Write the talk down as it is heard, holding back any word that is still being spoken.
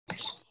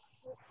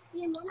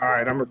All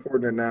right, I'm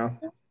recording it now.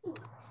 All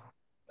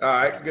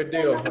right, good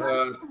deal.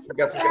 We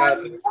got some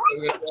guys. We're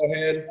going to go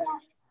ahead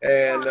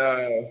and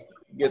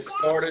get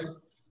started.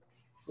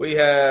 We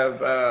have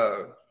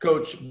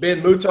Coach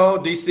Ben Mouton,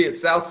 DC at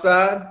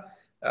Southside.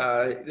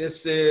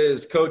 This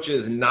is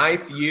Coach's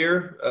 9th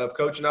year of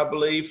coaching, I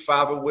believe,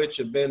 5 of which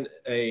have been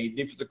a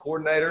defensive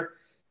coordinator.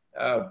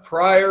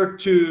 Prior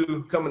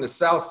to coming to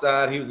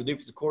Southside, he was a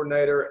defensive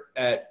coordinator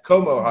at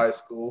Como High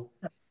School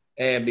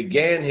and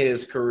began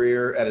his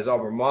career at his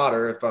alma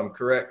mater, if I'm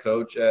correct,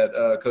 Coach, at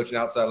coaching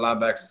outside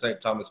linebacker at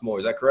St. Thomas More.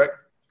 Is that correct?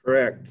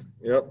 Correct.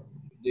 Yep.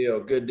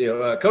 Good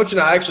deal. Coach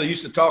and I actually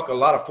used to talk a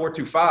lot of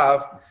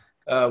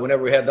 4-2-5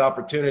 whenever we had the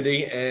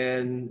opportunity,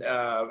 and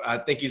I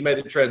think he's made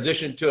the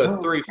transition to a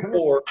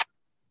 3-4.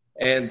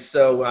 And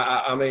so,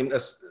 I mean,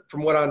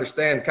 from what I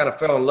understand, kind of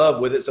fell in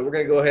love with it. So we're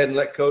going to go ahead and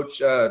let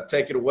Coach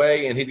take it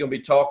away, and he's going to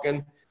be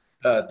talking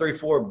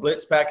 3-4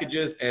 blitz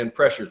packages and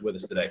pressures with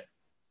us today.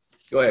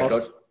 Go ahead,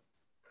 Awesome. Coach.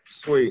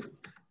 Sweet.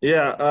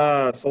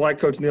 Yeah, so like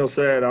Coach Neal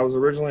said, I was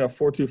originally a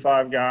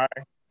 4-2-5 guy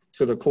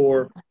to the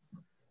core,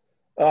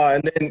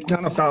 and then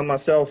kind of found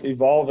myself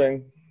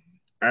evolving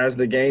as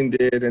the game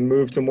did and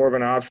moved to more of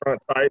an odd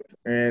front type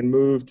and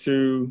moved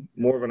to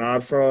more of an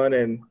odd front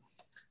and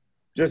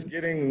just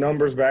getting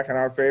numbers back in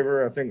our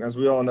favor. I think, as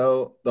we all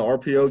know, the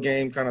RPO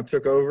game kind of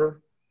took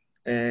over,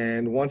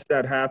 and once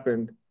that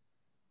happened,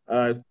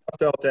 I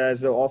felt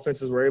as though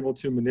offenses were able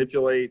to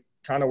manipulate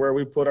kind of where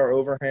we put our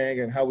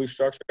overhang and how we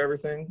structured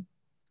everything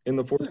in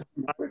the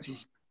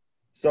 4-2-5.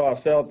 So I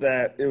felt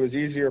that it was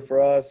easier for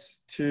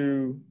us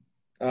to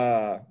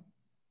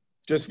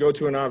just go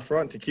to an odd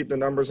front to keep the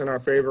numbers in our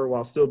favor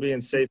while still being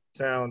safe and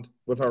sound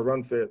with our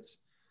run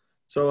fits.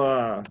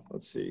 So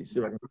let's see if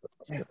I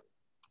can.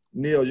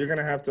 Neil, you're going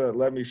to have to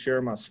let me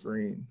share my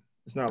screen.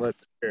 It's not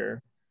letting me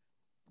share.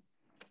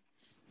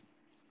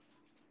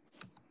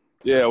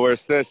 Yeah, where it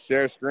says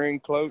share screen,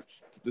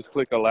 Coach, just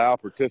click allow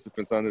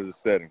participants under the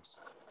settings.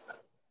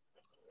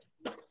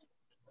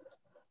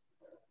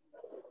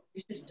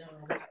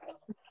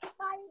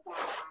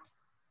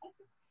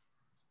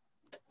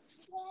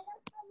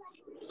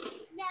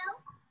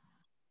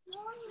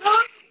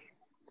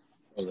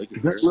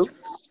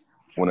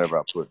 Whenever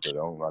I put it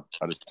on,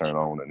 I just turn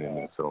on and then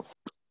until.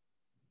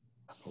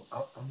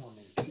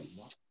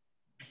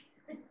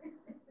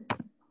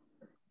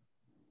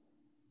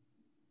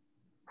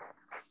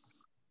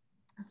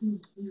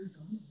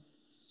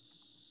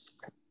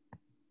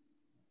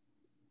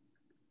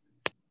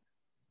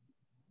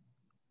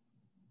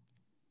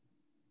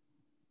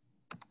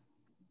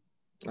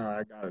 All right,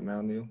 I got it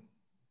now, Neil.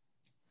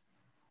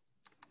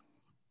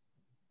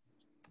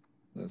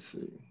 Let's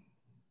see.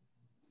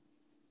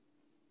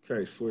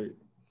 Okay, sweet.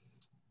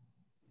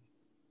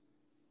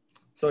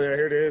 So, yeah,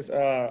 here it is.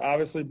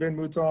 Obviously, Ben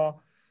Mouton.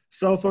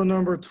 Cell phone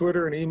number,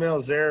 Twitter, and email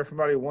is there. If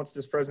anybody wants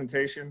this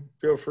presentation,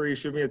 feel free,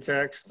 shoot me a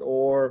text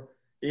or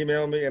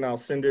email me, and I'll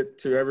send it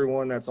to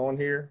everyone that's on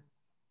here.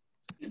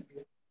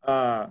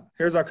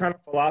 Here's our kind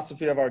of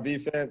philosophy of our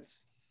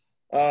defense.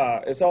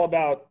 It's all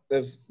about,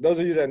 as those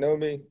of you that know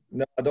me,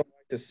 know I don't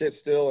like to sit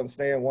still and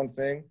stay in one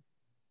thing.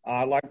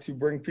 I like to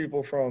bring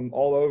people from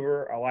all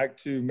over. I like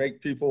to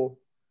make people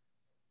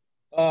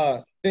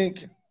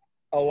think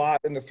a lot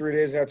in the 3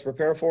 days they have to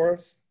prepare for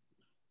us.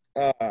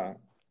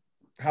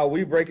 How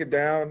we break it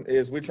down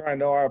is we try and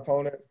know our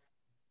opponent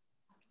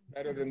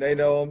better than they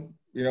know them,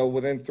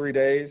 within 3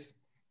 days.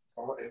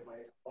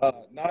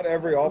 Not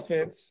every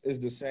offense is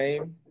the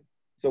same.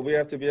 So we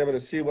have to be able to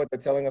see what they're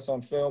telling us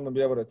on film and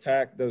be able to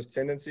attack those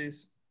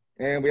tendencies.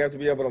 And we have to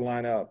be able to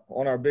line up.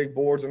 On our big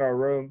boards in our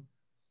room,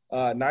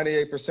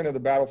 98% of the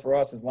battle for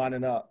us is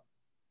lining up.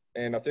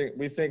 And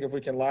we think if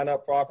we can line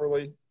up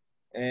properly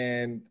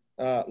and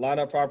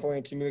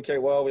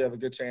communicate well, we have a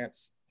good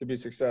chance to be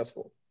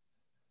successful.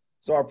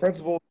 So our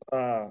principle,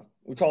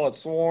 we call it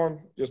SWARM,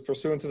 just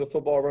pursuing to the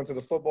football, run to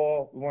the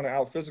football. We want to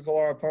out-physical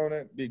our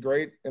opponent, be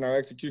great in our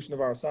execution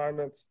of our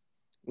assignments,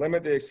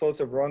 limit the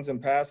explosive runs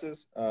and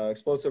passes,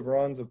 explosive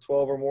runs of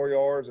 12 or more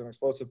yards and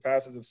explosive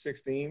passes of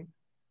 16.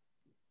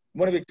 We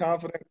want to be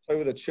confident, play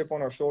with a chip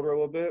on our shoulder a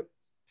little bit,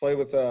 play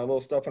with a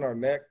little stuff in our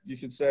neck, you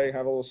could say,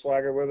 have a little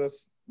swagger with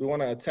us. We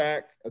want to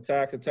attack,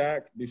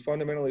 be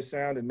fundamentally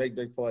sound, and make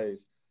big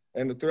plays.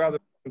 And throughout the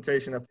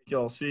presentation, I think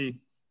y'all see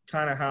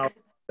kind of how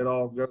it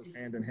all goes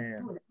hand in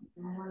hand.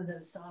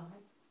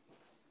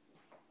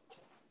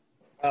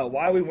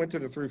 Why we went to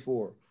the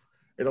 3-4.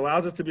 It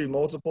allows us to be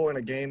multiple in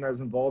a game that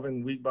is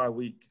evolving week by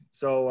week.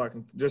 So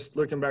just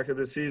looking back at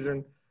this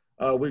season,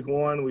 week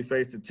 1, we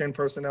faced a 10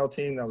 personnel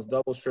team that was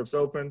double strips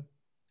open.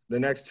 The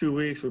next 2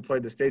 weeks, we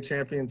played the state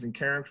champions in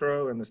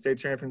Carencro and the state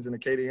champions in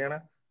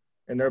Acadiana,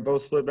 and they're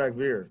both split back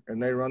veer,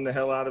 and they run the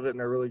hell out of it, and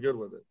they're really good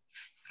with it.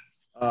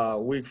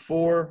 Week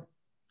 4,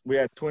 we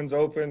had twins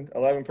open,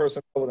 11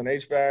 personnel with an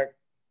H-back.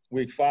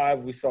 Week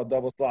 5, we saw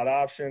double slot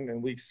option,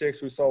 and week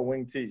 6, we saw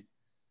wing T.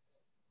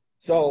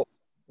 So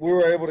we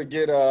were able to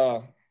get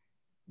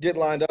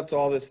lined up to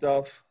all this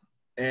stuff.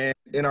 and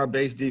in our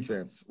base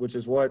defense, which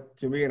is what,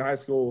 to me in high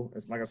school,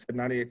 is, like I said,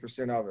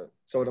 98% of it.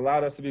 So it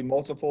allowed us to be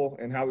multiple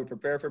in how we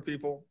prepare for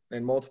people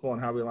and multiple in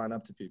how we line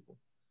up to people.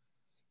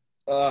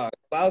 It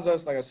allows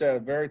us, like I said, a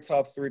very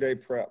tough 3-day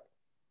prep.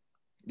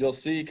 You'll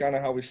see kind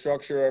of how we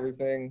structure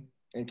everything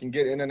and can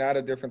get in and out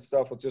of different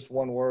stuff with just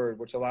one word,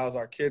 which allows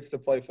our kids to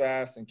play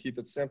fast and keep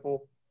it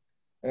simple.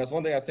 And that's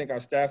one thing I think our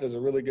staff does a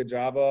really good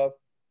job of,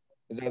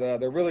 is that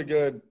they're really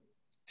good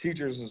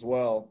teachers as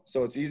well.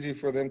 So it's easy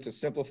for them to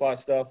simplify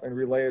stuff and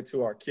relay it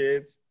to our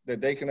kids that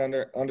they can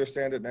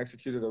understand it and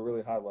execute it at a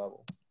really high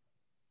level.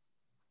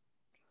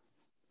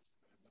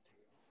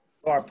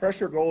 So our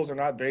pressure goals are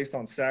not based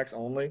on sacks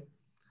only.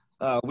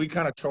 We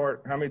kind of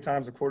chart how many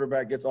times a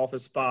quarterback gets off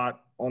his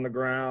spot, on the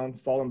ground,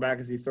 falling back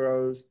as he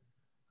throws.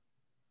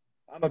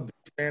 I'm a big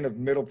fan of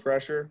middle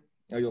pressure.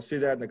 You'll see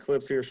that in the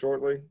clips here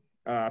shortly.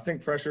 I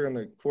think pressure in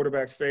the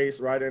quarterback's face,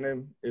 right in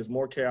him, is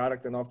more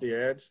chaotic than off the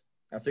edge.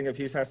 I think if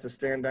he has to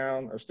stand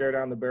down or stare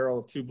down the barrel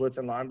of 2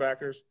 blitzing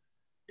linebackers,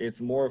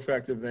 it's more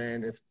effective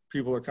than if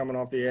people are coming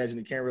off the edge and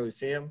you can't really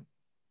see them.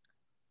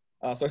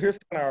 So here's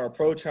kind of our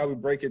approach, how we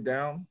break it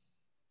down.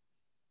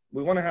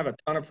 We want to have a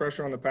ton of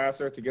pressure on the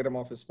passer to get him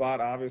off his spot,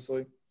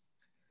 obviously.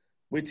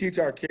 We teach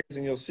our kids,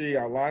 and you'll see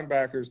our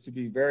linebackers, to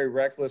be very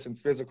reckless and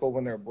physical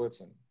when they're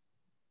blitzing.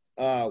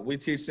 We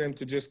teach them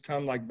to just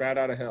come like bat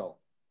out of hell.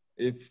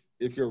 If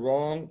you're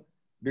wrong,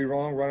 be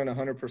wrong running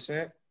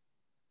 100%.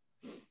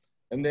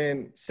 And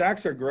then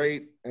sacks are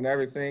great and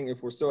everything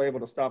if we're still able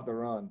to stop the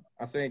run.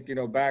 I think,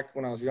 back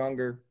when I was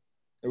younger,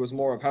 it was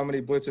more of how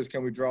many blitzes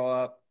can we draw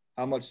up,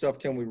 how much stuff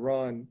can we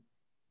run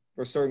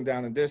for a certain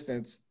down and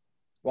distance.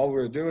 While we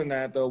were doing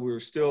that, though, we were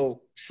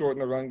still short in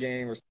the run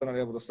game or still not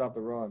able to stop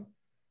the run.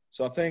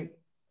 So I think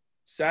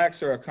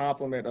sacks are a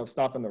complement of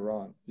stopping the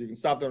run. If you can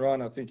stop the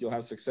run, I think you'll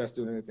have success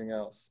doing anything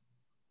else.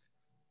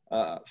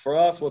 For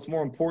us, what's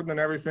more important than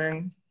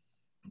everything,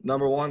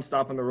 number one,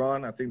 stopping the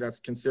run. I think that's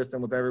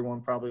consistent with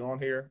everyone probably on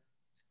here.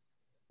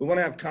 We want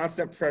to have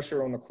constant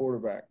pressure on the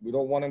quarterback. We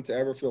don't want him to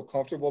ever feel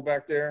comfortable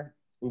back there.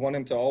 We want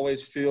him to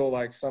always feel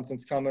like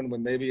something's coming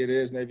when maybe it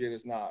is, maybe it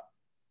is not.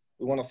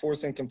 We want to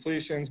force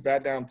incompletions,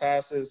 bat down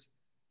passes,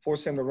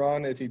 force him to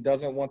run if he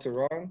doesn't want to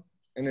run.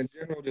 And in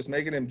general, just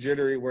making him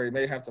jittery where he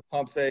may have to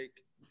pump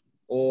fake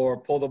or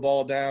pull the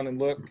ball down and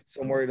look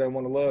somewhere he doesn't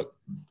want to look,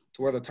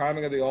 to where the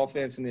timing of the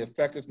offense and the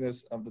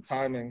effectiveness of the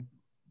timing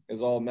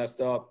is all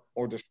messed up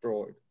or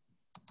destroyed.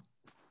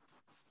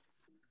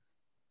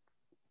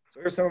 So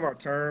here's some of our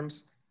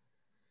terms.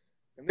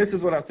 And this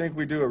is what I think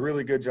we do a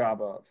really good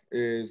job of,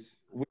 is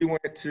we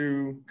went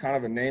to kind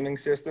of a naming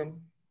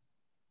system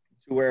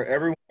to where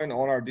everyone on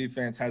our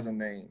defense has a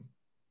name.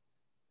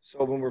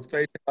 So when we're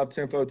facing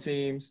up-tempo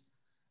teams,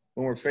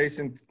 when we're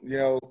facing,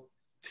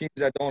 teams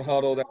that don't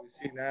huddle that we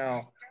see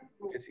now,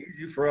 it's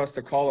easy for us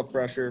to call a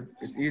pressure.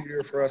 It's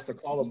easier for us to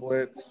call a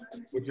blitz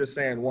with just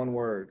saying one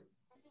word.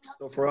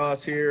 So for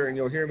us here, and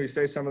you'll hear me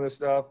say some of this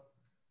stuff,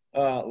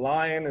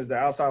 Lion is the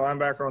outside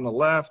linebacker on the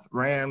left,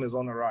 Ram is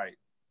on the right.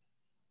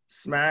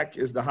 Smack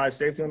is the high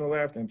safety on the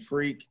left, and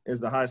Freak is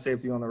the high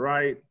safety on the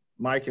right.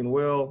 Mike and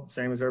Will,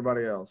 same as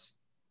everybody else.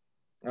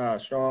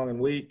 Strong and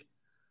weak.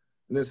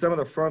 And then some of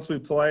the fronts we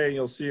play, and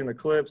you'll see in the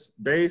clips,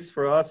 base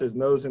for us is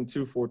nose and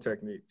 2-4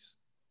 techniques.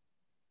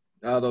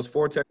 Those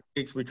 4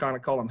 techniques, we kind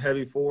of call them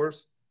heavy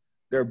 4s.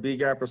 They're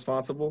B-gap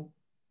responsible.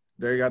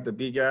 There you got the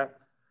B-gap.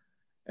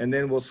 And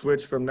then we'll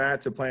switch from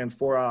that to playing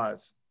 4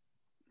 eyes,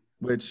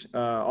 which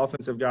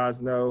offensive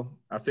guys know.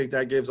 I think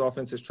that gives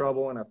offenses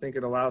trouble, and I think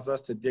it allows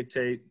us to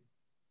dictate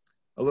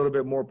a little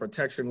bit more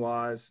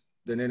protection-wise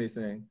than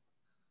anything.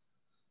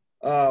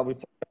 We play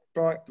up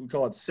front. We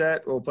call it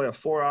set. We'll play a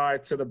 4-eye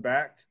to the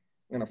back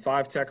and a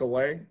 5-tech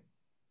away,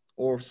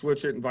 or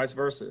switch it and vice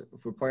versa.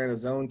 If we're playing a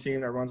zone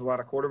team that runs a lot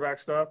of quarterback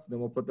stuff, then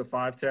we'll put the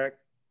 5-tech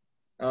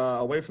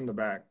away from the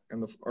back, the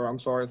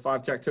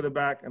 5-tech to the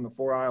back and the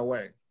 4-eye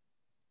away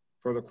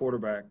for the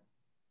quarterback.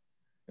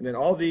 And then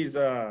all these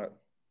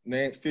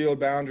field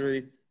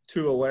boundary,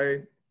 2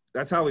 away,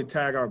 that's how we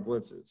tag our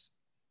blitzes.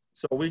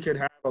 So we could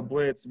have a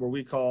blitz where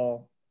we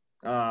call,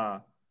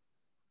 might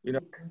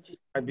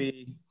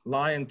be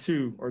lion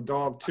 2 or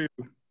dog 2,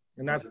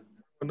 and that's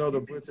we know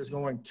the blitz is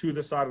going to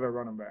the side of the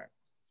running back.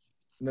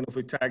 And then if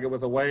we tag it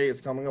with away,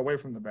 it's coming away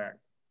from the back.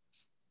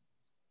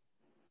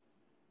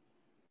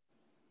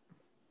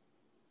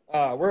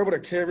 We're able to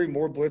carry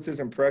more blitzes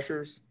and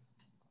pressures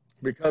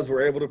because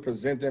we're able to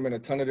present them in a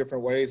ton of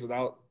different ways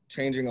without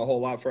changing a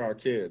whole lot for our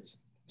kids.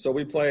 So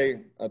we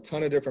play a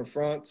ton of different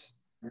fronts.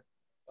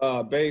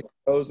 Base,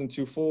 nose, and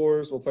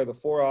 2-4s. We'll play the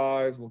 4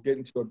 eyes. We'll get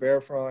into a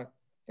bear front.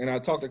 And I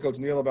talked to Coach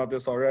Neal about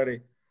this already.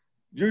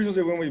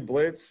 Usually when we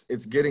blitz,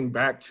 it's getting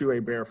back to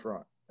a bear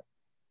front.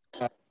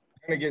 We're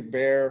going to get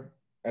bear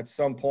at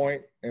some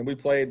point, and we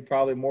played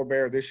probably more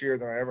bear this year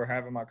than I ever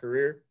have in my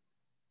career.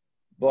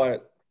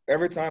 But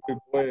every time we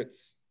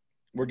blitz,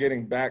 we're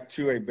getting back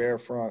to a bear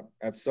front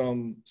at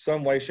some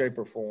way, shape,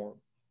 or form.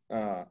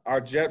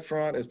 Our jet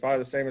front is probably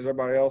the same as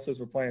everybody else's.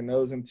 We're playing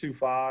nose and 2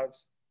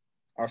 5s.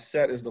 Our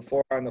set is the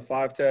 4 and the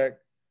 5-tech.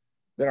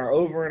 Then our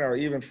over and our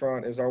even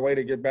front is our way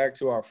to get back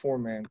to our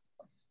 4-man.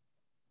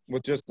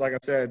 with just, like I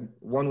said,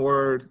 one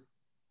word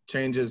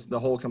changes the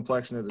whole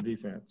complexion of the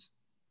defense.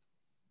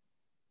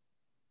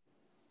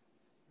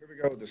 Here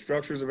we go, the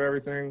structures of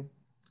everything.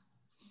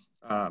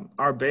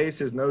 Our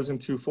base is nose and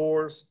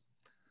 2-4s.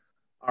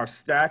 Our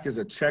stack is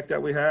a check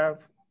that we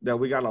have that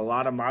we got a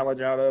lot of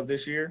mileage out of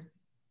this year.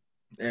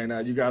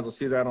 And you guys will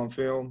see that on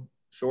film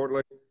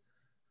shortly.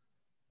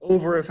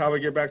 Over is how we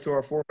get back to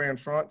our 4-man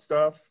front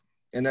stuff.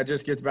 And that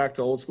just gets back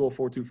to old school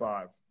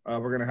 4-2-5. We're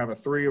going to have a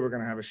 3, we're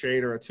going to have a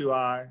shade or a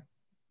 2-eye,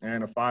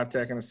 and a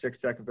 5-tech and a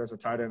 6-tech if there's a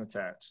tight end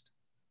attached.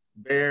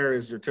 Bear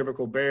is your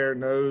typical bear,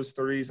 nose,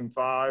 3s and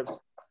 5s.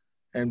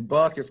 And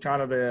buck is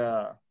kind of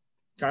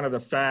the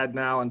fad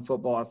now in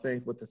football, I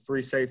think, with the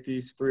 3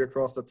 safeties, 3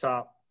 across the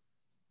top,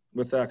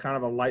 with kind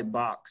of a light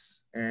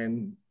box.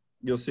 And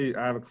you'll see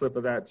I have a clip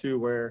of that too,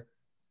 where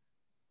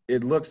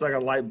it looks like a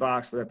light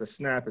box, but at the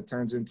snap it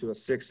turns into a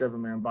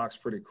 6-7-man box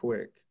pretty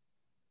quick.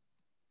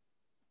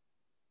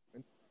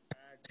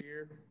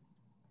 Here.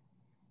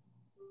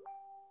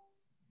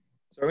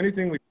 So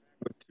anything we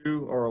with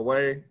 2 or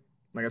away,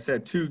 like I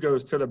said, 2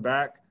 goes to the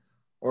back,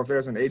 or if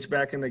there's an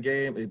H-back in the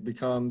game, it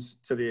becomes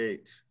to the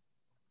H.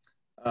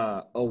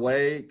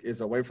 Away is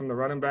away from the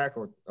running back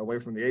or away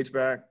from the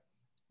H-back.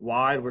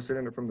 Wide, we're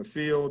sending it from the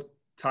field.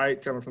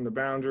 Tight, coming from the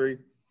boundary.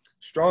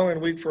 Strong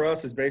and weak for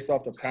us is based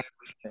off the power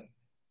strength.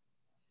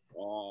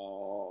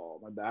 Oh,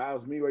 my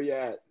dial's me. Where you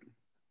at?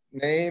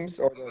 Names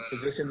or the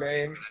position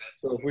names.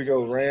 So if we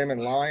go Ram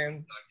and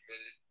Lion,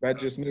 that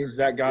just means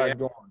that guy's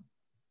gone.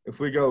 If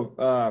we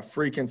go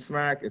Freak and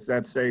Smack, it's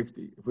that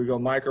safety. If we go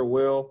Mike or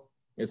Will,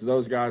 it's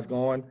those guys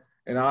going.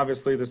 And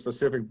obviously the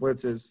specific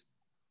blitzes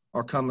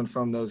are coming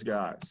from those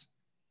guys.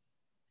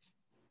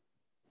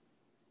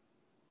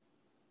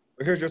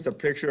 But here's just a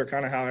picture of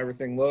kind of how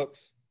everything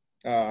looks.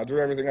 I drew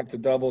everything up to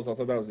doubles. I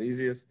thought that was the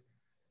easiest.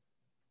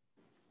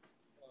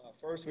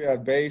 First, we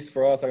have base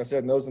for us, like I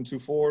said, nose and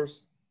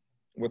 2-4s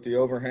with the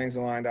overhangs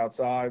aligned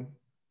outside.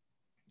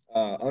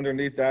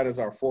 Underneath that is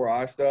our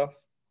 4-eye stuff.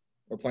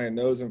 We're playing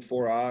nose and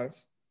 4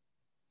 eyes.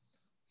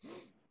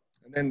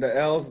 And then the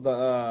L's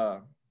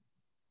the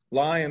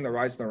lion, the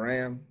right's the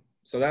ram.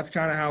 So that's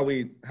kind of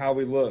how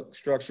we look,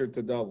 structured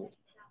to doubles.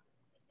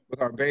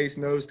 With our base,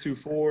 nose,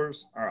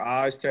 2-4s, our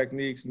eyes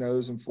techniques,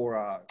 nose and 4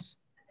 eyes.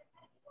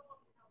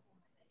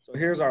 So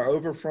here's our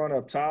over front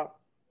up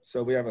top.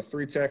 So we have a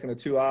 3-tech and a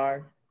 2-eye.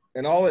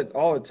 And all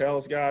it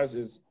tells guys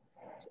is,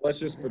 so let's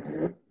just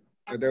pretend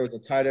that there was a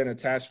tight end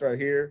attached right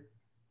here.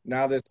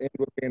 Now this end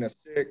would be in a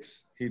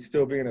 6. He'd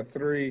still be in a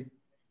 3.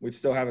 We'd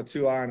still have a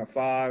 2-eye and a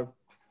 5.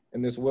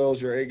 And this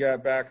Will's your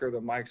A-gap backer.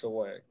 The Mike's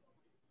away.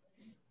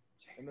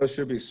 And those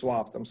should be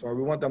swapped. I'm sorry.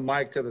 We want the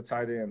Mike to the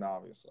tight end,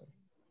 obviously.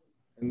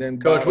 And then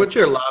Coach, what's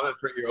your alignment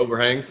for your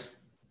overhangs?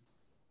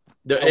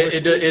 Do you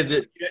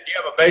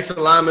have a base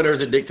alignment, or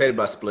is it dictated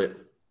by split?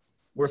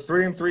 We're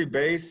 3 and 3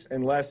 base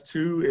unless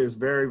 2 is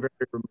very, very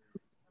removed.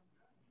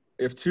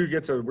 If 2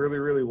 gets a really,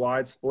 really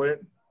wide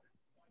split,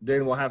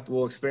 then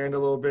we'll expand a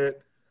little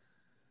bit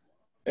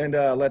and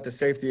let the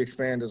safety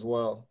expand as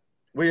well.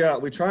 We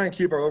try and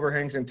keep our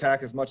overhangs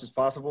intact as much as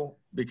possible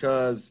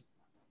because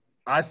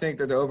I think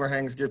that the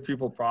overhangs give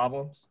people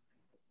problems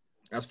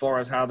as far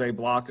as how they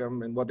block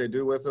them and what they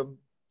do with them,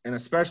 and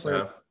especially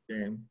in the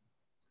game.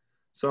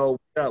 So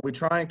we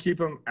try and keep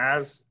them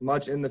as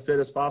much in the fit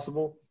as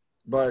possible,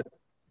 but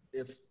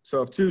if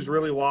 2's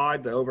really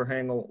wide, the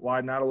overhang will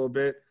widen out a little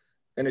bit.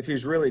 And if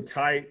he's really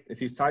tight, if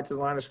he's tight to the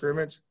line of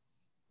scrimmage,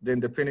 then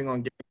depending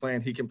on game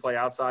plan, he can play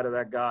outside of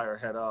that guy or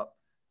head up.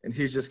 And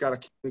he's just got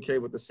to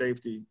communicate with the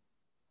safety.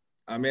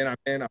 I'm in,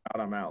 I'm out,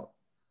 I'm out.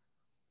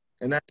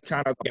 And that's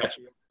kind of the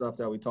stuff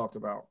that we talked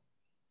about.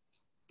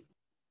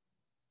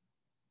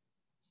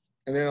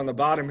 And then on the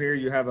bottom here,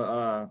 you have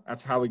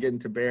that's how we get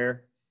into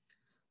bear.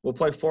 We'll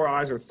play 4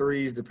 eyes or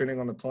 3s depending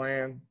on the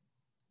plan.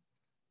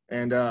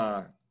 And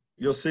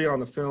you'll see on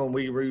the film,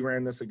 we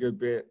reran this a good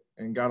bit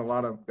and got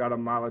a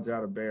mileage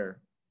out of bear.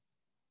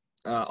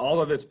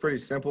 All of it's pretty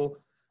simple.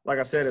 Like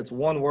I said, it's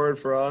one word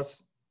for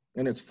us,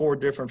 and it's 4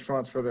 different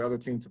fronts for the other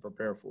team to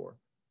prepare for.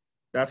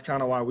 That's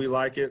kind of why we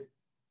like it.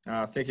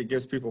 I think it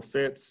gives people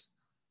fits.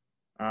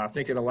 I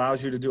think it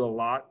allows you to do a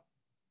lot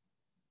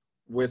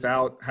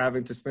without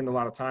having to spend a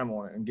lot of time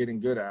on it and getting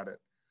good at it.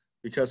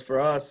 Because for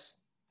us,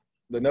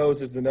 the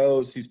nose is the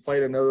nose. He's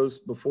played a nose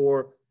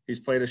before. He's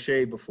played a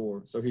shade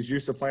before. So he's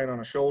used to playing on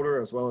a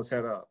shoulder as well as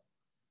head up.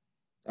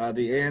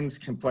 The ends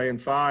can play in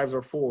 5s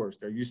or 4s.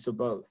 They're used to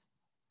both.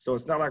 So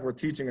it's not like we're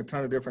teaching a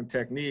ton of different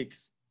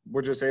techniques.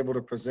 We're just able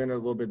to present it a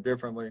little bit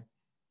differently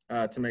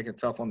to make it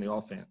tough on the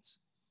offense.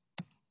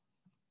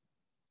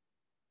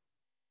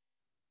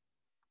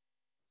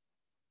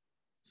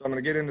 So I'm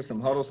going to get into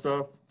some huddle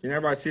stuff. Can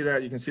everybody see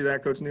that? You can see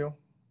that, Coach Neal?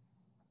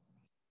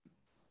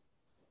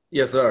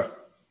 Yes, sir.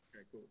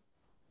 Okay, cool.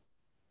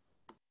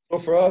 So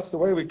for us, the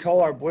way we call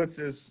our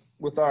blitzes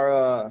with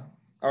our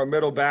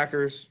middle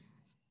backers,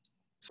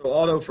 so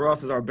auto for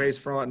us is our base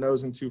front,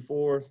 nose and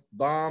 2-4s.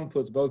 Bomb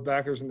puts both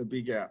backers in the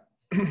B gap.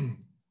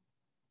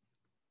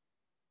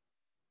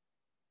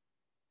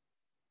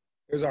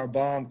 Here's our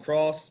bomb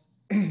cross.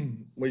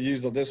 We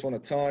use this one a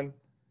ton.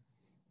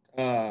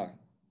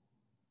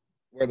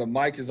 where the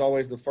Mike is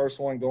always the first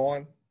one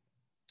going.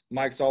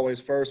 Mike's always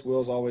first,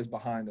 Will's always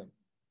behind him.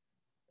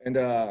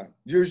 And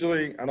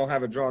usually, I don't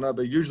have it drawn up,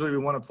 but usually we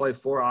want to play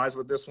 4 eyes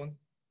with this one.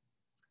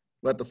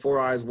 Let the 4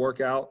 eyes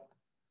work out,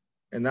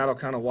 and that'll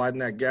kind of widen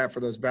that gap for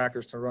those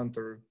backers to run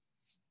through.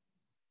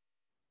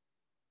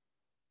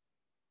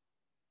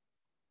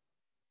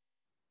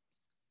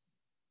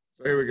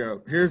 So here we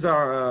go. Here's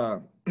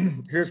our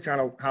here's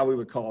kind of how we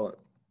would call it.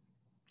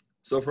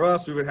 So for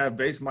us, we would have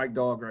base Mike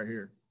Dog right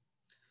here.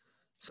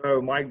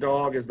 So Mike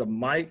Dog is the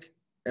Mike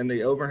and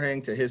the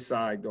overhang to his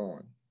side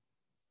going.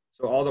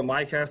 So all the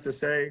Mike has to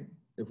say,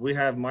 if we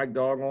have Mike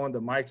Dog on,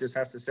 the Mike just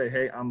has to say,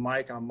 hey, I'm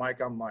Mike, I'm Mike,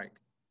 I'm Mike.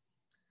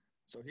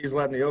 So he's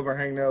letting the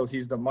overhang know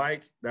he's the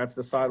Mike. That's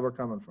the side we're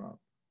coming from.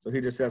 So he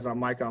just says, I'm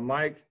Mike, I'm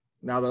Mike.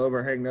 Now the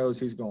overhang knows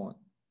he's going.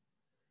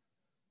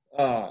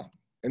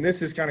 And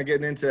this is kind of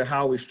getting into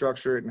how we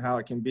structure it and how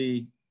it can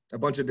be a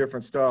bunch of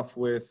different stuff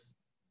with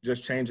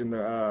just changing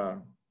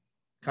the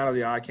kind of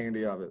the eye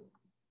candy of it.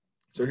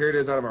 So here it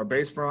is out of our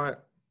base front.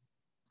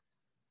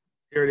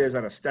 Here it is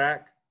at a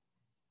stack,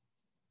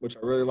 which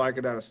I really like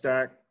it at a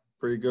stack.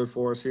 Pretty good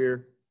for us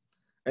here.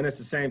 And it's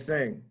the same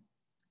thing.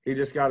 He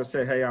just got to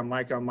say, hey, I'm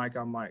Mike, I'm Mike,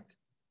 I'm Mike.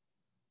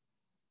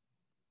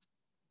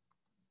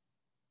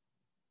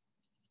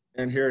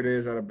 And here it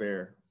is at a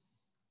bear.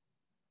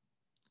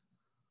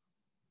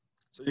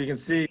 So you can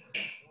see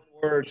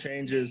one word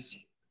changes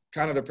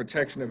kind of the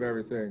protection of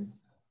everything.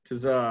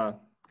 Because I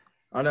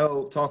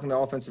know talking to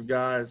offensive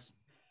guys,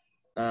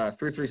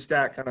 3-3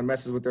 stack kind of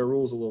messes with their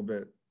rules a little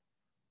bit.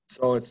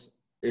 So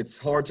it's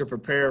hard to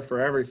prepare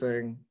for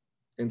everything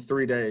in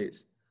 3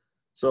 days.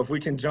 So if we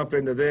can jump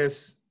into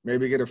this,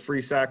 maybe get a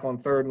free sack on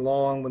 3rd and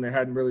long when they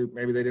hadn't really,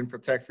 maybe they didn't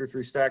protect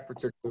 3-3 stack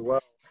particularly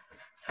well,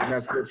 and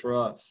that's good for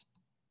us.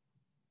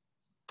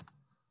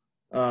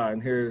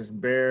 And here's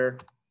bear.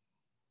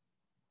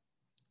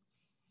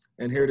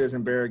 And here it is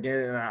in bear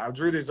again. And I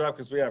drew these up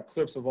because we have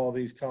clips of all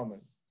these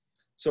coming.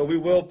 So we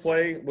will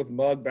play with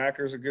mug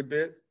backers a good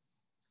bit.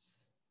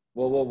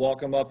 We'll walk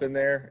them up in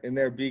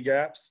their B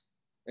gaps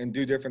and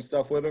do different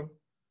stuff with them.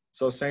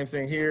 So same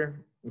thing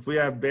here. If we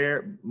have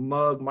bear,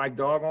 mug, Mike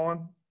Dog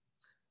on,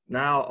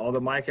 now all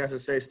the Mike has to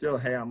say still,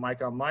 hey, I'm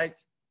Mike,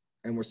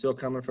 and we're still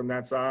coming from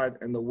that side.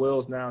 And the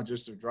Will's now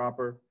just a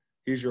dropper.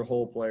 He's your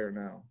whole player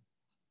now.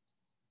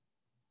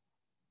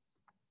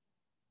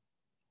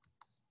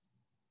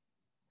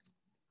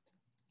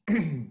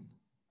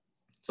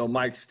 So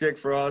Mike's stick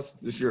for us,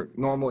 this is your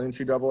normal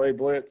NCAA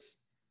blitz.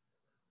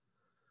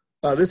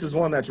 This is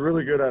one that's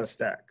really good at a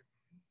stack.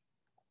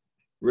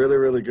 Really,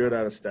 really good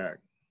at a stack.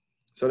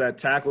 So that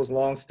tackle's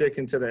long stick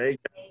into the A gap.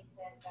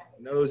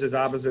 Nose is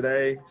opposite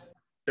A.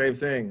 Same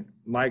thing.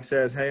 Mike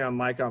says, hey, I'm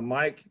Mike, I'm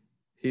Mike.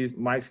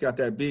 Mike's got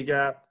that B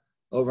gap.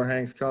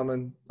 Overhang's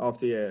coming off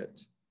the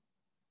edge.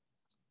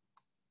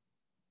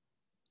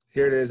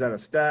 Here it is at a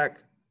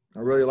stack.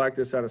 I really like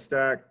this at a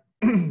stack.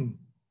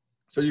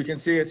 So you can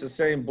see it's the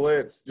same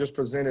blitz, just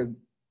presented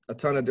a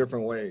ton of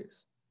different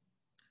ways.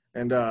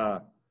 And,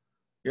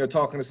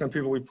 talking to some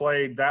people we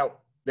played,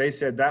 they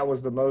said that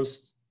was the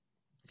most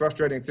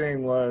frustrating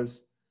thing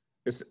was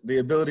it's the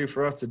ability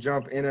for us to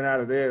jump in and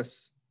out of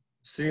this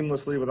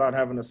seamlessly without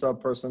having to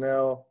sub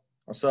personnel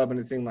or sub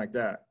anything like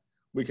that.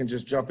 We can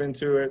just jump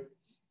into it.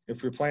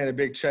 If you're playing a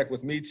big check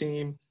with me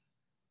team,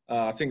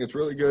 I think it's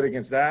really good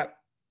against that.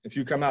 If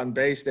you come out in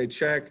base, they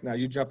check. Now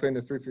you jump into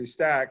 3-3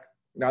 stack.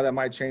 Now that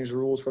might change the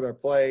rules for their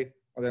play,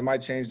 or they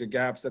might change the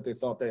gaps that they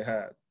thought they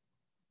had.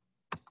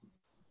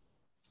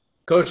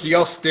 Coach, do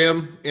y'all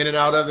stem in and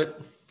out of it?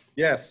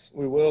 Yes,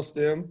 we will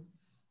stem.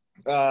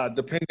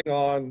 Depending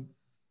on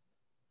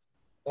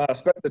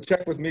the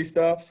check with me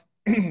stuff,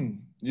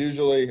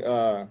 usually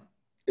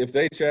if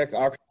they check,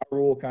 our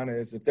rule kind of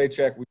is if they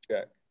check, we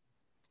check.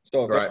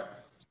 So if right.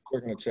 We're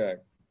going to check.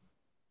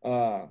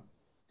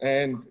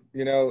 And,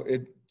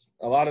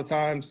 a lot of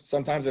times,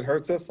 sometimes it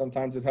hurts us,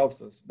 sometimes it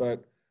helps us.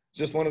 But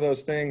just one of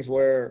those things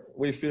where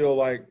we feel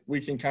like we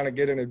can kind of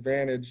get an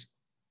advantage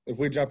if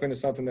we jump into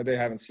something that they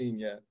haven't seen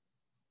yet.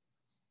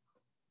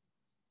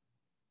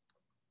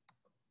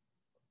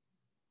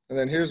 And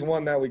then here's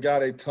one that we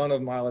got a ton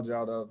of mileage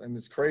out of. And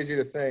it's crazy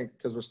to think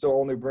because we're still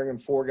only bringing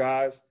 4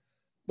 guys,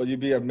 but you'd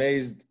be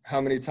amazed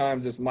how many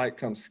times this might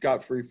come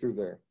scot-free through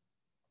there.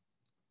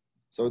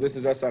 So this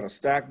is us at a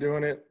stack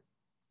doing it.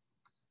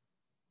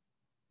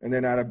 And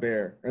then at a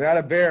bear. And at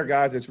a bear,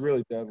 guys, it's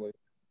really deadly.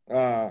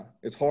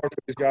 It's hard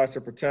for these guys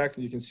to protect.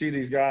 You can see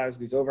these guys,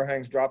 these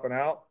overhangs dropping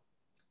out.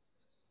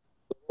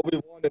 But what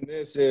we want in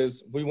this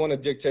is we want to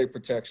dictate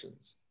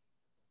protections.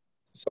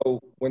 So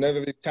whenever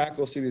these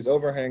tackles see these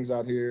overhangs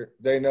out here,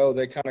 they know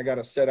they kind of got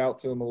to set out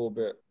to them a little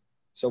bit.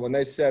 So when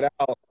they set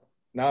out,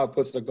 now it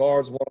puts the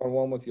guards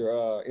one-on-one with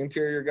your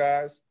interior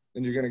guys,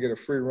 and you're going to get a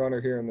free runner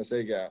here in this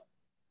A gap.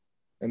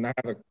 And I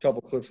have a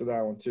couple clips of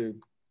that one too.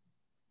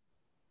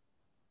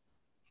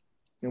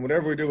 And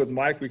whatever we do with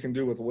Mike, we can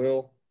do with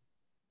Will.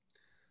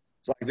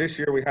 It's like this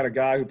year we had a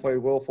guy who played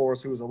Will for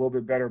us who was a little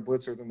bit better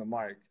blitzer than the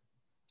Mike.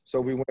 So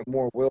we went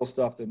more Will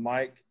stuff than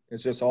Mike.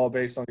 It's just all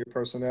based on your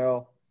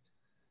personnel.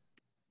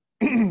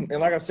 and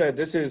like I said,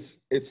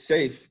 it's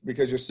safe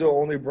because you're still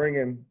only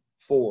bringing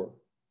 4.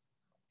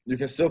 You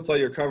can still play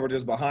your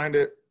coverages behind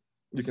it.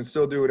 You can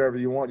still do whatever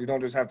you want. You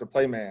don't just have to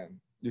play man.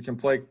 You can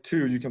play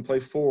 2. You can play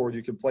 4.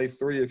 You can play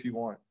 3 if you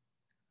want.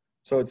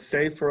 So it's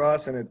safe for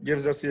us, and it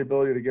gives us the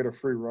ability to get a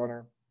free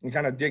runner and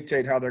kind of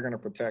dictate how they're going to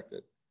protect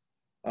it.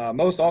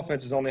 Most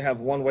offenses only have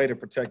one way to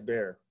protect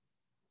bear.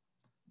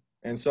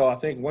 And so I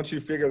think once you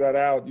figure that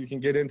out, you can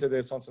get into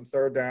this on some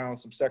third down,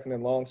 some second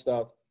and long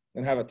stuff,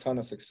 and have a ton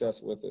of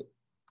success with it.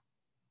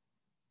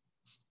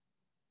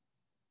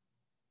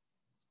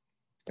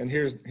 And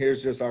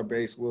here's just our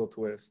base wheel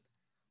twist.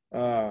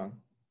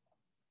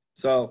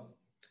 So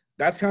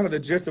that's kind of the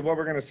gist of what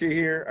we're going to see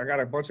here. I got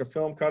a bunch of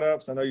film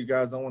cut-ups. I know you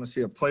guys don't want to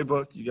see a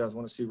playbook. You guys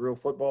want to see real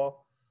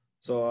football.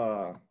 So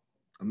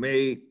I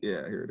made –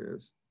 yeah, here it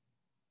is.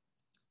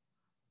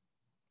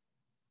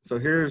 So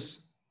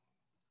here's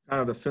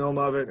kind of the film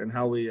of it and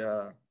how we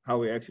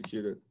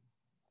execute it.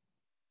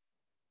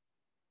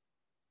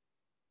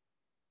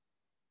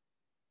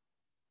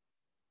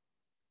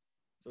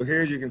 So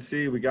here you can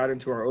see we got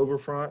into our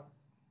overfront.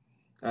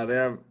 They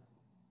have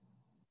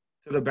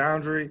to the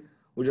boundary.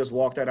 We just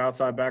walk that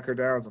outside backer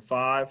down as a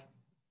 5.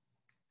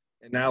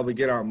 And now we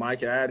get our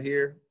Mike ad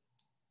here.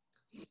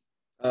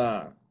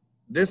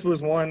 This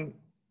was one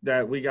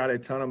that we got a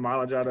ton of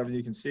mileage out of, and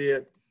you can see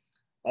it.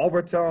 All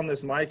we're telling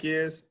this Mike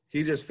is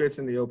he just fits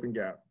in the open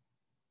gap.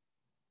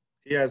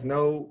 He has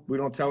we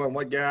don't tell him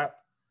what gap.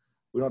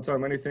 We don't tell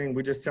him anything.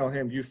 We just tell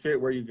him you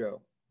fit where you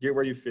go. Get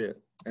where you fit.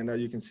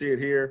 And you can see it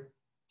here.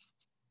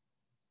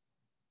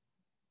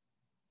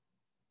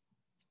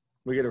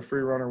 We get a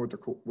free runner with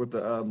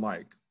the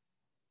mic.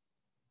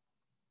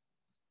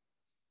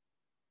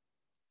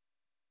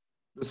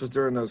 This was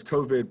during those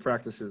COVID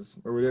practices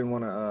where we didn't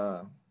want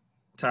to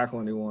tackle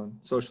anyone,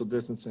 social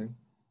distancing.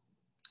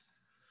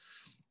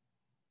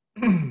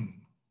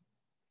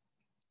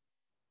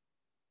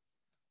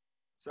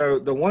 So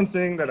the one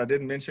thing that I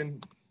didn't mention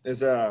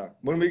is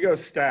when we go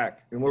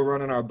stack and we're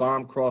running our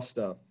bomb cross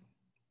stuff,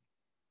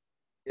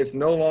 it's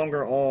no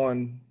longer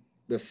on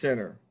the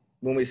center.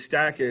 When we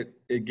stack it,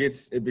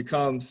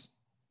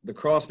 the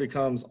cross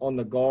becomes on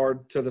the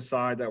guard to the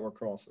side that we're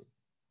crossing.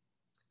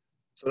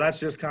 So that's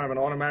just kind of an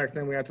automatic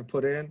thing we have to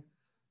put in.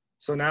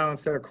 So now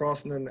instead of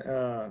crossing in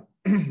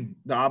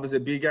the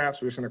opposite B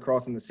gaps, we're just going to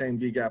cross in the same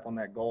B gap on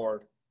that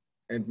guard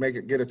and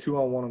get a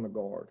 2-on-1 on the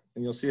guard.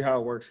 And you'll see how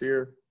it works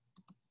here.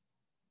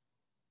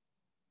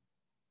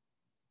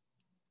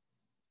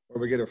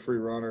 Or we get a free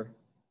runner.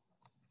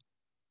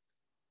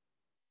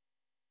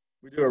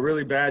 We do a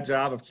really bad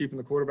job of keeping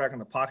the quarterback in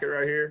the pocket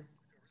right here.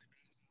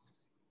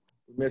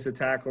 We miss a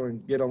tackle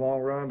and get a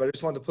long run, but I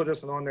just wanted to put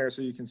this one on there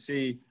so you can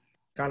see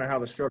kind of how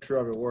the structure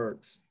of it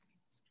works.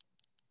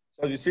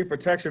 So you see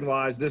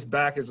protection-wise, this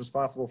back is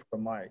responsible for the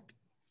mic.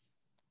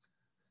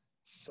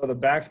 So the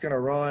back's going to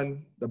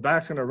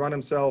run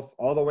himself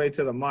all the way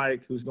to the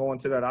mic who's going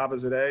to that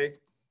opposite A,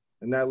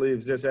 and that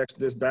leaves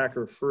this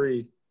backer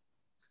free.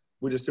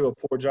 We just do a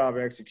poor job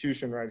of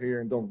execution right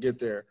here and don't get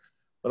there.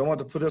 But I want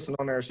to put this one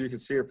on there so you can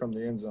see it from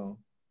the end zone.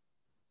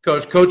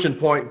 Coach, coaching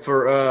point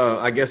for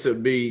I guess it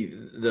would be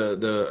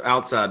the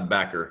outside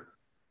backer.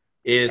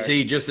 Is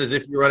he just as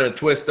if you're running a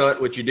twist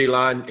stunt with your D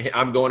line?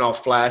 I'm going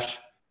off flash.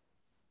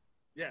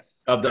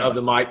 Yes. Of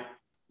the mic.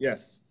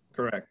 Yes,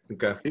 correct.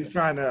 Okay. He's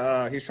trying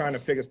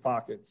to pick his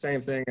pocket.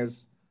 Same thing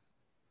as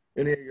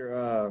any of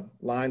your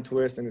line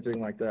twist,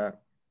 anything like that.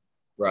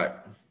 Right.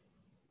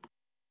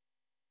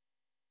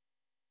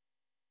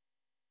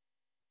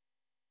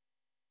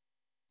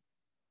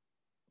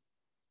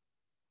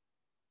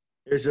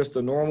 Here's just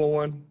a normal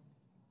one.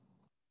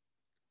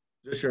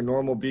 Just your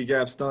normal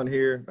B-gap stun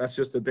here. That's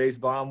just the base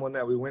bomb one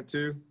that we went to.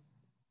 You'll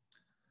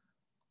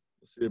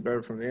see it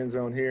better from the end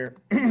zone here.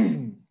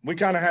 We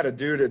kind of had a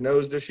dude that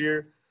knows this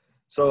year.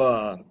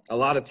 So a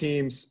lot of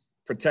teams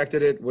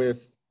protected it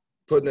with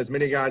putting as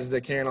many guys as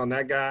they can on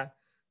that guy,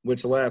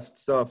 which left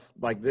stuff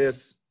like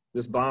this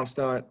bomb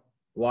stunt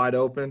wide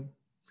open.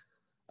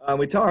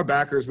 We tell our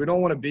backers we don't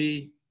want to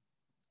be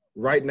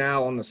right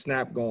now on the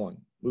snap going.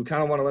 We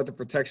kind of want to let the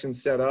protection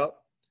set up.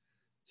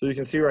 So you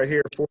can see right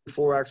here,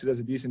 44 actually does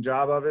a decent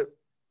job of it,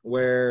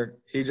 where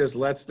he just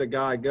lets the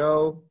guy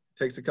go,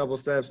 takes a couple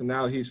steps, and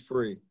now he's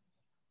free.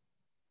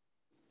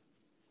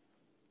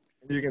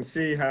 And you can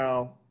see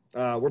how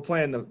we're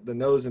playing the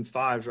nose and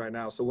 5s right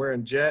now. So we're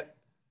in jet.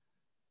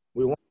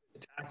 We want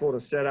the tackle to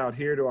set out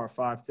here to our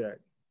 5 tech.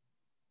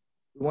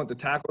 We want the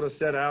tackle to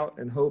set out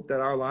and hope that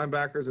our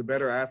linebacker is a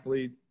better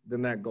athlete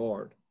than that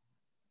guard.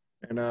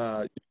 And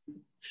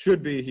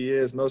he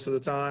is most of the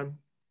time.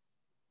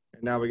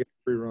 And now we get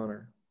a free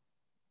runner.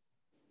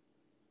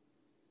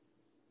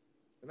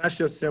 And that's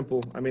just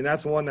simple. I mean,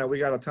 that's one that we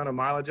got a ton of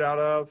mileage out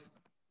of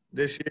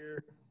this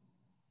year.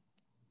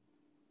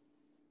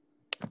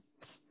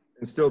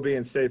 And still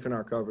being safe in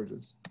our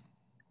coverages.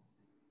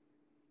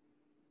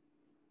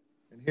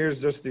 And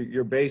here's just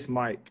your base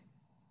mic.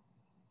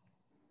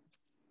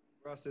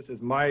 For us, this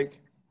is mic.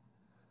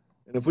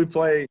 And if we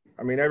play,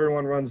 I mean,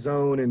 everyone runs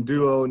zone and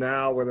duo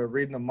now where they're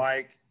reading the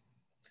mic.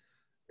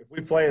 If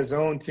we play a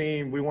zone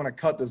team, we want to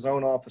cut the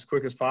zone off as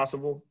quick as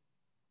possible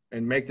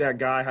and make that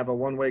guy have a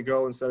one-way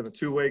go instead of a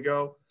two-way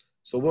go.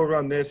 So we'll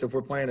run this if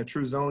we're playing a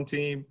true zone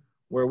team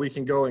where we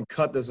can go and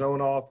cut the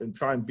zone off and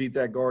try and beat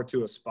that guard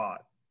to a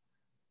spot.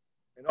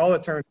 And all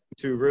it turns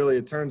into, really,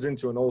 it turns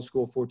into an old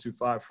school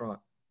 4-2-5 front.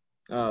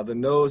 The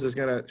nose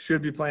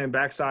should be playing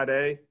backside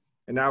A,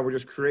 and now we're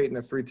just creating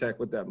a three-tech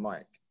with that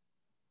mic.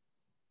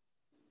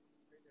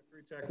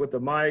 Three-tech with the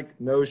mic,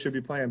 nose should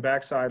be playing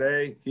backside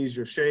A. He's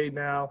your shade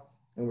now,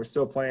 and we're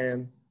still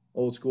playing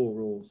old school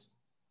rules.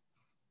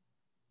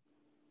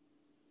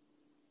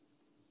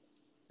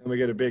 And we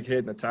get a big hit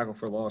and a tackle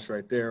for loss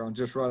right there on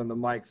just running the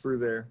mic through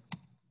there.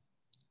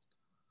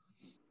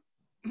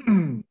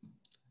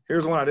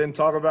 Here's one I didn't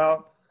talk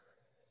about.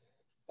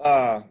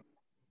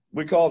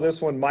 We call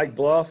this one Mike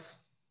Bluff.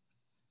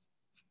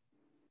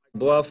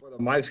 Bluff, where the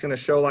mic's going to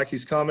show like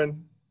he's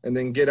coming and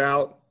then get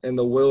out, and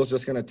the Will's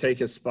just going to take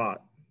his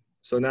spot.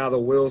 So now the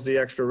Will's the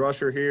extra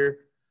rusher here,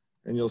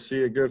 and you'll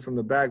see it good from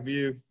the back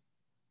view.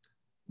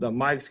 The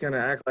mic's going to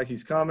act like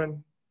he's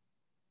coming.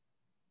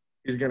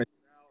 He's going to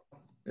get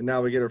out, and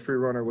now we get a free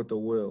runner with the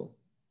Will.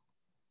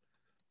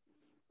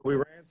 We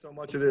ran so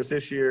much of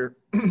this year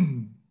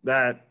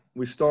that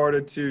we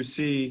started to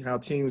see how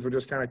teams were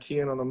just kind of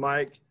keying on the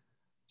mic.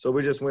 So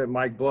we just went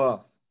Mike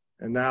Bluff.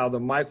 And now the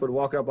mic would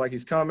walk up like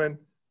he's coming.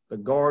 The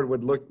guard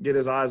would get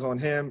his eyes on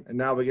him. And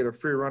now we get a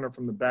free runner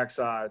from the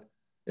backside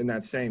in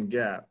that same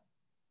gap.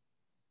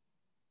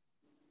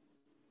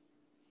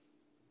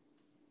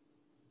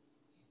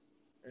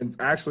 And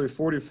actually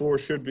 44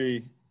 should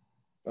be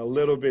a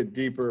little bit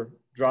deeper,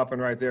 dropping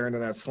right there into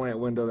that slant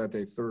window that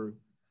they threw.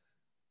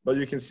 But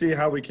you can see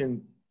how you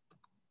can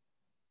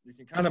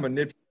kind of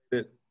manipulate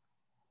it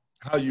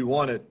how you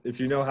want it if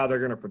you know how they're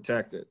going to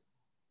protect it.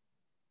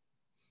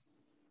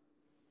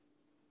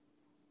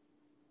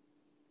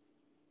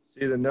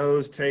 See the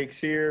nose takes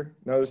here.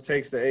 Nose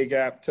takes the A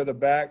gap to the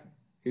back.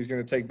 He's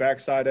going to take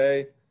backside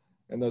A,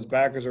 and those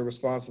backers are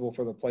responsible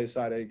for the play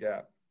side A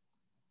gap.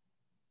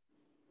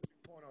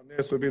 The point on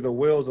this would be the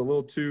Will's a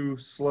little too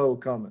slow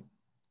coming.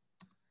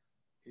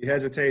 He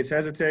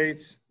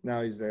hesitates.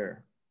 Now he's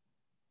there.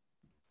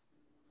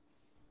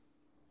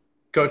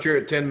 Coach, you're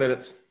at 10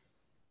 minutes.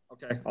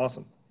 Okay,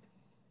 awesome.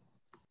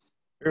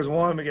 Here's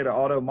one. We get an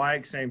auto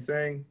mic, same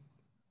thing.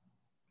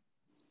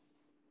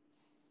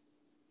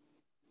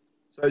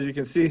 So you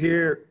can see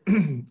here,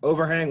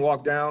 overhang,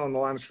 walk down on the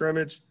line of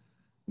scrimmage.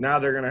 Now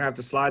they're going to have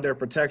to slide their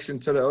protection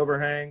to the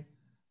overhang.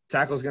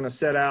 Tackle's going to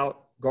set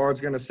out.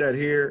 Guard's going to set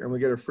here, and we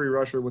get a free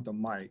rusher with the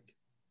mic.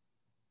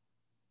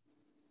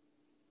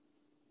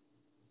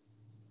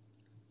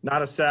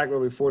 Not a sack, but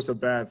we force a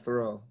bad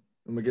throw,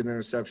 and we get an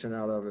interception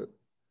out of it.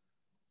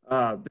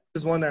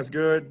 This is one that's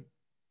good.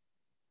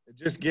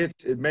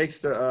 It makes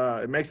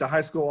the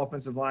high school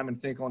offensive lineman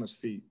think on his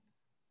feet.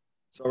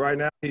 So right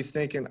now he's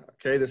thinking,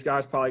 okay, this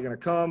guy's probably going to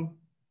come.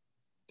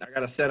 I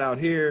got to set out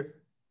here.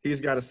 He's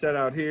got to set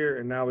out here,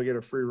 and now we get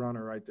a free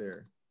runner right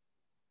there.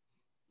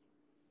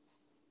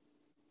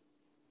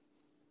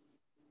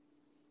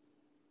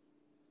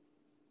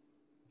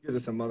 Let's get to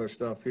some other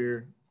stuff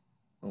here.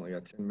 Only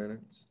got 10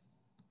 minutes.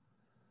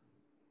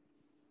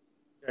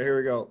 Okay, here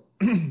we go.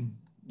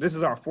 This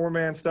is our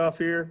four-man stuff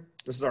here.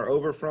 This is our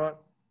over front.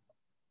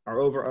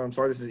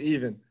 This is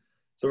even.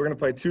 So we're going to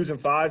play 2s and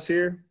 5s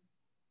here.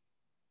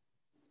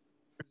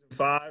 2s and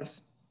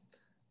 5s.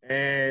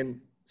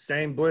 And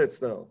same blitz,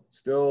 though.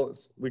 Still,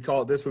 we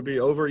call it, this would be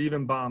over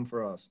even bomb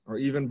for us, or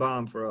even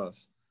bomb for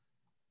us.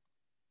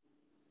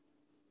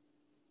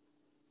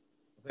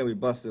 I think we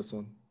bust this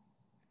one.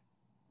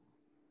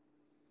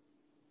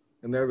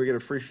 And there we get a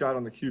free shot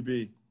on the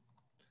QB.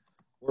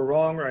 We're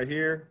wrong right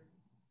here.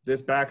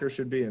 This backer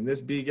should be in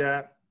this B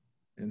gap,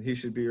 and he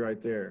should be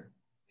right there.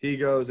 He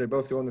goes, they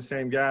both go in the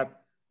same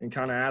gap and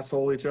kind of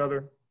asshole each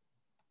other.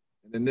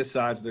 And then this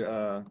side's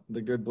the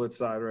good blitz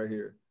side right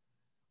here.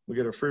 We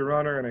get a free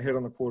runner and a hit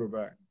on the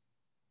quarterback.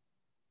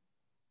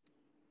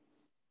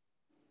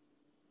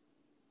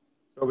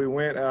 So we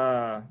went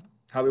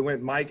how we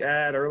went Mike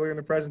ad earlier in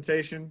the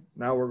presentation.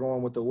 Now we're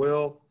going with the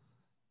Will.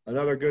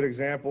 Another good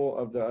example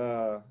of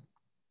the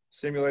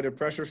simulated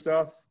pressure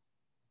stuff.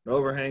 The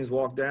overhangs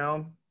walk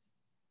down.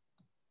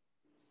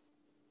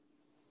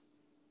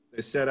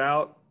 They set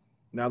out.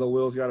 Now the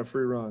Will's got a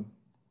free run.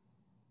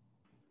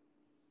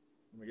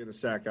 We get a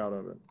sack out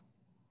of it.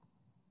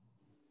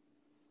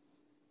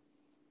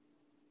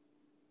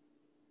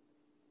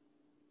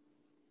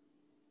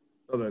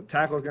 So the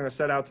tackle's going to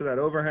set out to that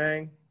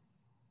overhang.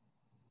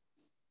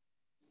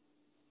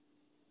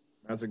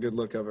 That's a good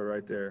look of it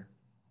right there.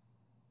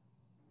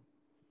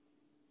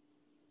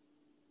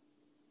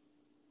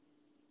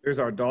 Here's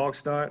our dog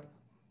stunt.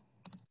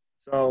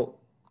 So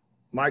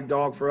Mike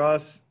dog for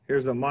us.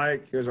 Here's the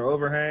mic. Here's our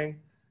overhang.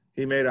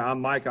 He made an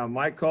I'm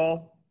Mike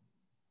call.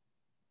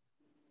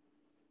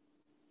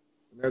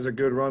 And there's a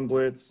good run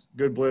blitz.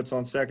 Good blitz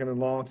on 2nd and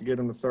long to get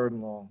him to 3rd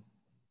and long.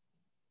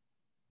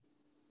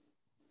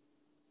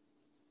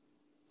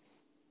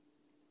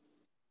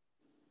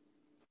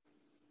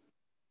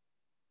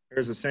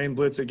 Here's the same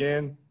blitz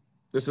again.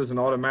 This was an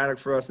automatic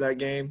for us that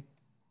game.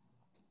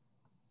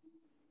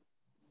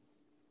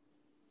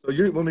 So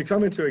when we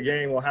come into a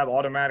game, we'll have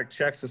automatic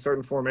checks to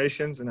certain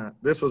formations, and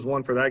this was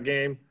one for that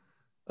game.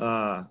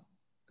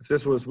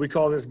 We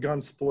call this gun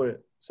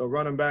split. So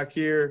running back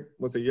here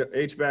with the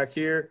H back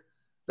here,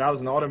 that was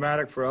an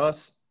automatic for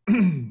us.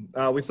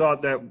 We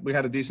thought that we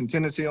had a decent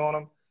tendency on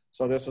them,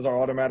 so this was our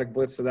automatic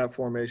blitz to that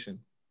formation.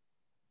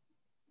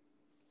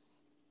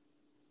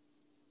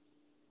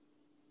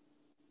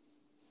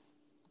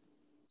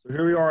 So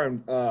here we are in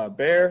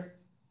bear.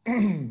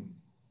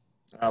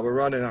 We're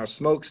running our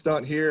smoke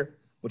stunt here,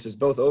 which is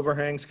both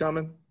overhangs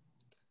coming.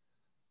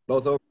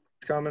 Both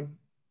overhangs coming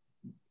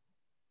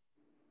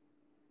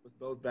with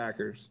both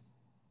backers.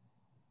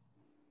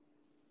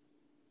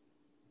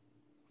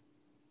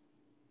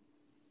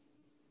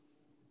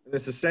 And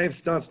it's the same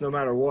stunts no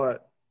matter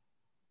what.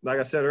 Like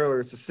I said earlier,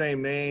 it's the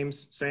same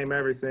names, same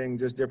everything,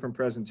 just different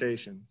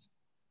presentations.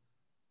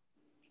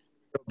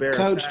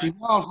 Coach, do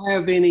y'all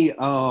have any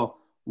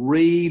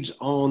reads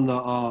on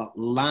the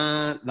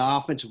line, the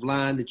offensive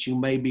line that you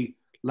may be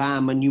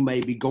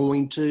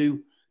going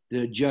to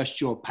adjust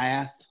your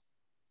path?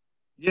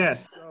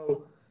 Yes.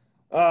 So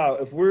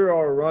if we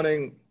are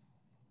running,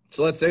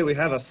 so let's say we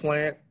have a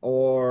slant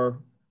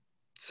or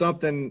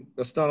something,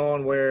 a stunt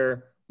on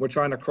where we're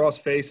trying to cross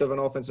face of an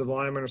offensive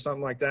lineman or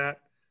something like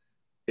that.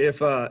 If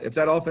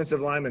that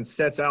offensive lineman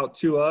sets out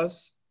to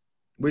us,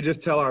 we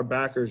just tell our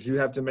backers, you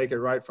have to make it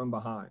right from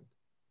behind.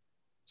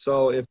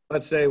 So if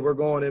let's say we're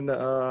going in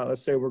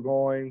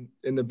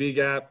the B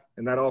gap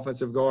and that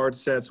offensive guard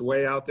sets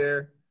way out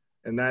there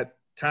and that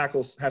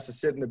tackle has to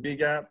sit in the B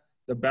gap,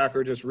 the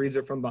backer just reads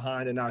it from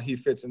behind and now he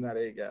fits in that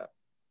A gap.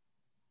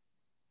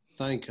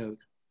 Thank you.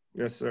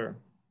 Yes, sir.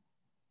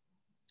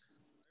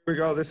 Here we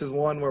go. This is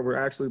one where we're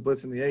actually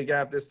blitzing the A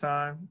gap this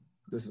time.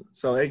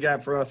 So A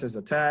gap for us is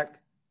attack.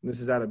 This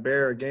is out of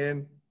bear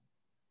again.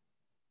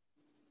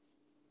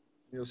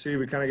 You'll see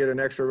we kind of get an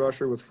extra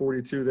rusher with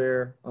 42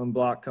 there,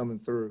 unblocked coming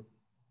through.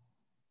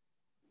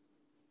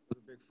 It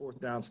was a big fourth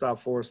down stop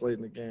for us late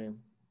in the game.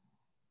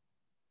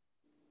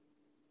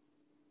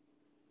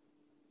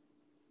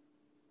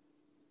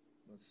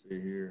 Let's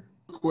see here.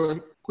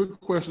 Quick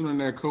question on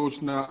that,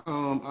 Coach. Now,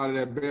 out of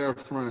that bear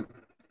front.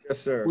 Yes,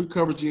 sir. We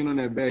coverage you in on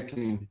that back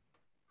end.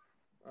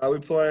 We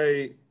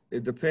play,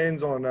 it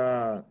depends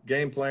on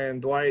game plan.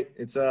 Dwight,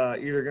 it's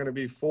either going to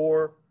be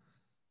 4.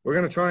 We're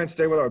going to try and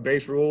stay with our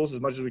base rules as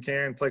much as we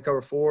can, play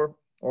cover 4,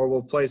 or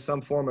we'll play some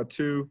form of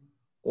 2,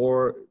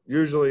 or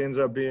usually ends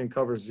up being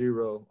cover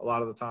 0 a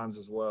lot of the times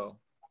as well.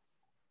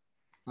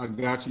 I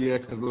got you, yeah,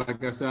 because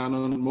like I said, I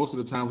know most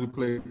of the time we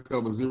play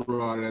cover 0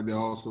 out of that there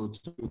also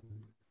too.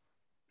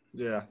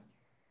 Yeah.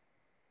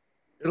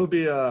 It'll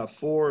be 4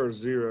 or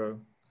 0.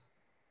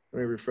 Let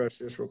me refresh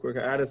this real quick.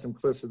 I added some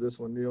clips of this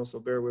one, Neil, so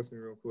bear with me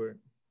real quick.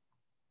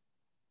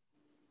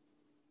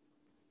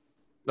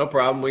 No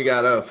problem. We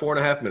got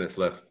 4.5 minutes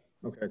left.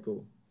 Okay,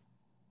 cool.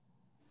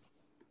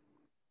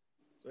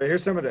 So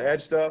here's some of the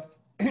edge stuff.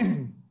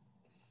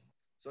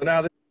 So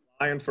now this is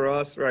lion for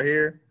us right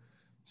here.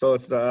 So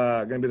it's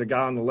going to be the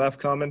guy on the left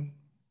coming.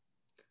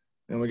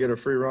 And we get a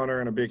free runner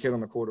and a big hit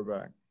on the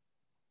quarterback.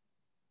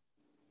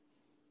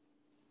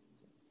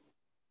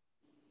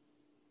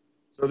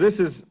 So this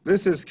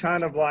is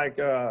kind of like,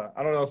 I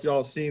don't know if y'all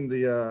have seen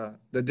the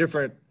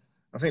different,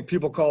 I think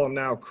people call them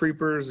now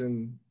creepers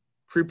and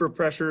creeper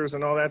pressures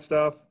and all that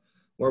stuff,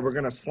 where we're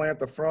going to slant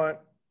the front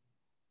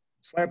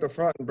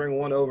and bring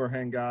one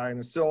overhang guy, and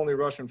it's still only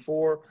rushing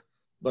 4,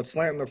 but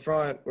slanting the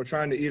front, we're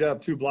trying to eat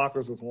up 2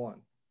 blockers with 1.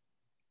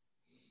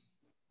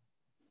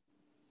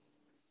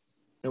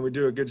 And we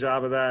do a good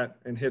job of that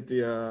and hit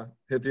the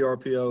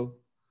RPO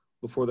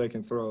before they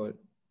can throw it.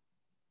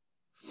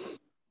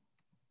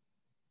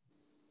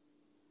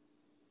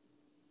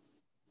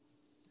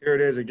 Here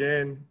it is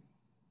again.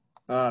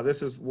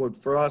 This is what,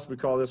 for us, we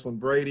call this one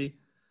Brady.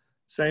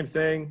 Same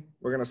thing.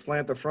 We're going to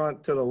slant the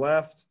front to the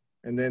left,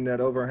 and then that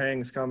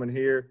overhang's coming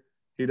here.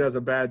 He does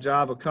a bad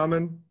job of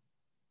coming,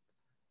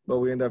 but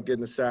we end up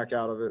getting a sack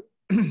out of it,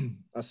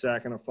 a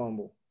sack and a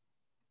fumble.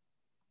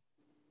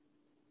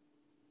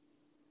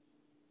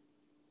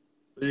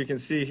 So you can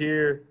see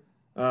here,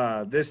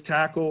 this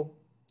tackle,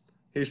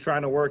 he's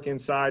trying to work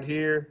inside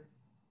here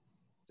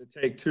to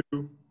take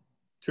two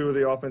of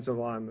the offensive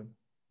linemen.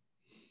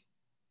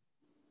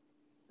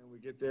 And we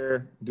get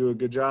there, do a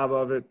good job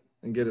of it,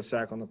 and get a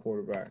sack on the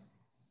quarterback.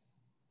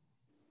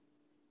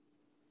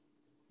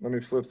 Let me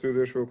flip through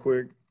this real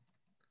quick.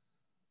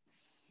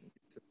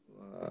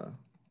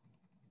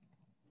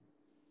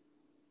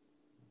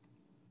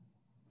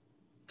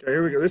 Okay,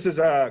 here we go. This is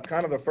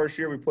kind of the first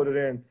year we put it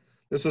in.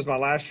 This was my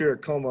last year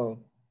at Como.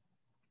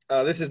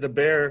 This is the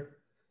bear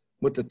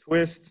with the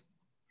twist.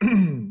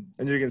 And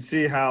you can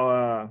see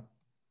how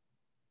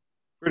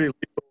pretty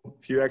legal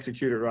if you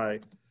execute it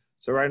right.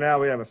 So right now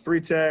we have a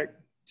 3-tech,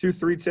 2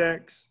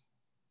 3-techs,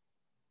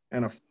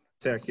 and a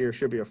 5-tech here.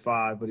 Should be a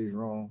 5, but he's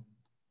wrong.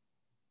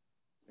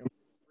 And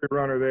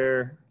runner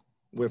there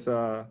with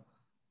the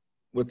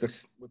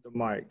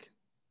mic.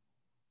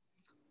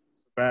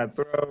 Bad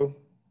throw.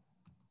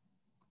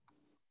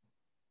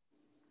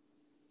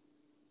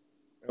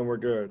 and we're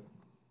good.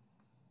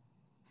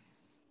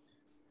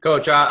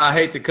 Coach, I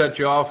hate to cut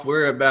you off.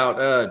 We're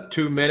about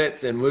 2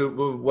 minutes, and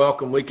we're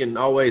welcome. We can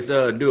always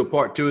do a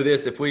part 2 of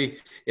this.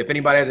 If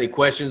anybody has any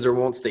questions or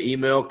wants to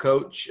email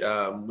Coach,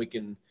 we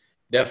can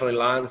definitely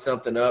line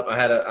something up. I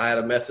had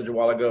a message a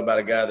while ago about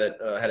a guy that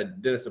had a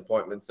dentist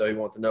appointment, so he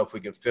wanted to know if we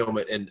can film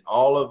it. And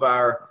all of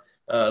our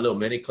little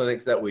mini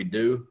clinics that we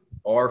do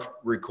are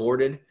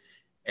recorded,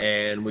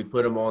 and we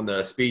put them on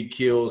the Speed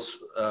Kills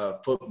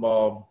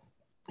football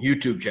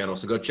YouTube channel.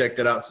 So go check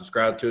that out,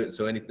 subscribe to it.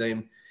 So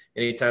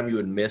anytime you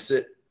would miss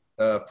it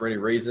for any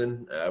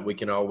reason, we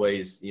can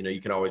always,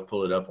 you can always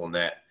pull it up on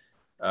that.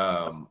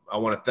 I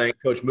want to thank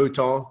Coach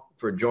Mouton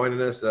for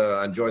joining us.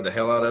 I enjoyed the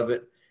hell out of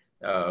it.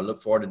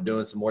 Look forward to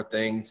doing some more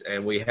things.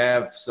 And we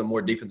have some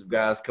more defensive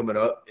guys coming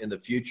up in the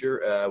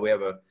future. We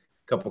have a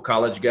couple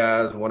college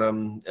guys. One of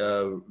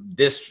them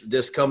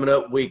this coming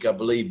up week, I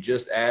believe,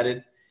 just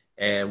added.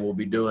 And we'll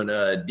be doing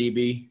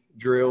DB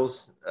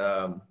drills,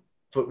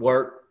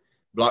 footwork,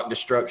 block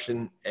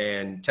destruction,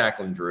 and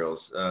tackling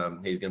drills.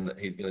 He's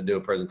gonna do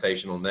a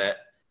presentation on that.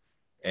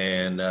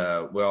 And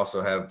we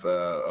also have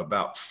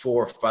about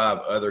 4 or 5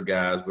 other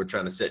guys we're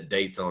trying to set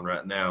dates on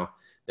right now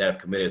that have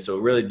committed. So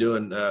we're really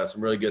doing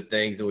some really good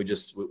things, and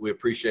we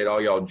appreciate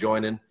all y'all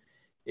joining.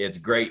 It's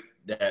great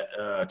that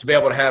to be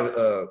able to have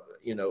a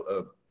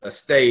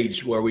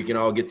stage where we can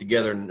all get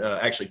together and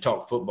actually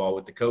talk football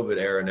with the COVID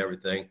era and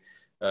everything.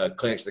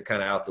 Clinics are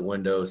kind of out the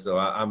window, so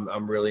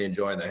I'm really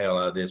enjoying the hell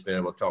out of this, being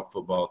able to talk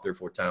football 3 or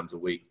 4 times a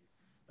week.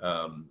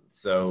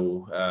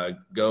 So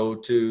go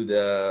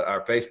to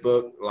our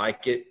Facebook,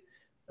 like it,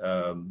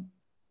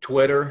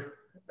 Twitter,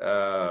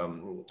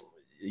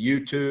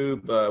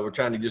 YouTube. We're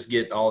trying to just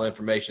get all the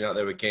information out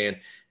there we can,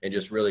 and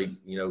just really,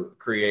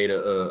 create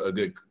a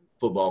good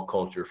football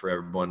culture for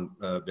everyone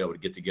be able to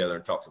get together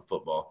and talk some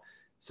football.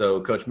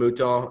 So, Coach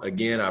Mouton,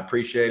 again, I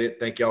appreciate it.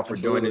 Thank y'all for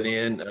joining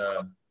in.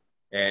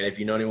 And if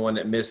you know anyone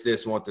that missed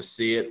this, want to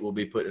see it, we'll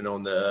be putting it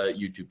on the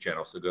YouTube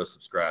channel. So go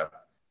subscribe.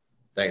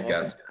 Thanks,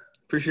 guys.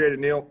 Appreciate it,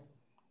 Neil.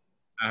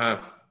 Uh-huh.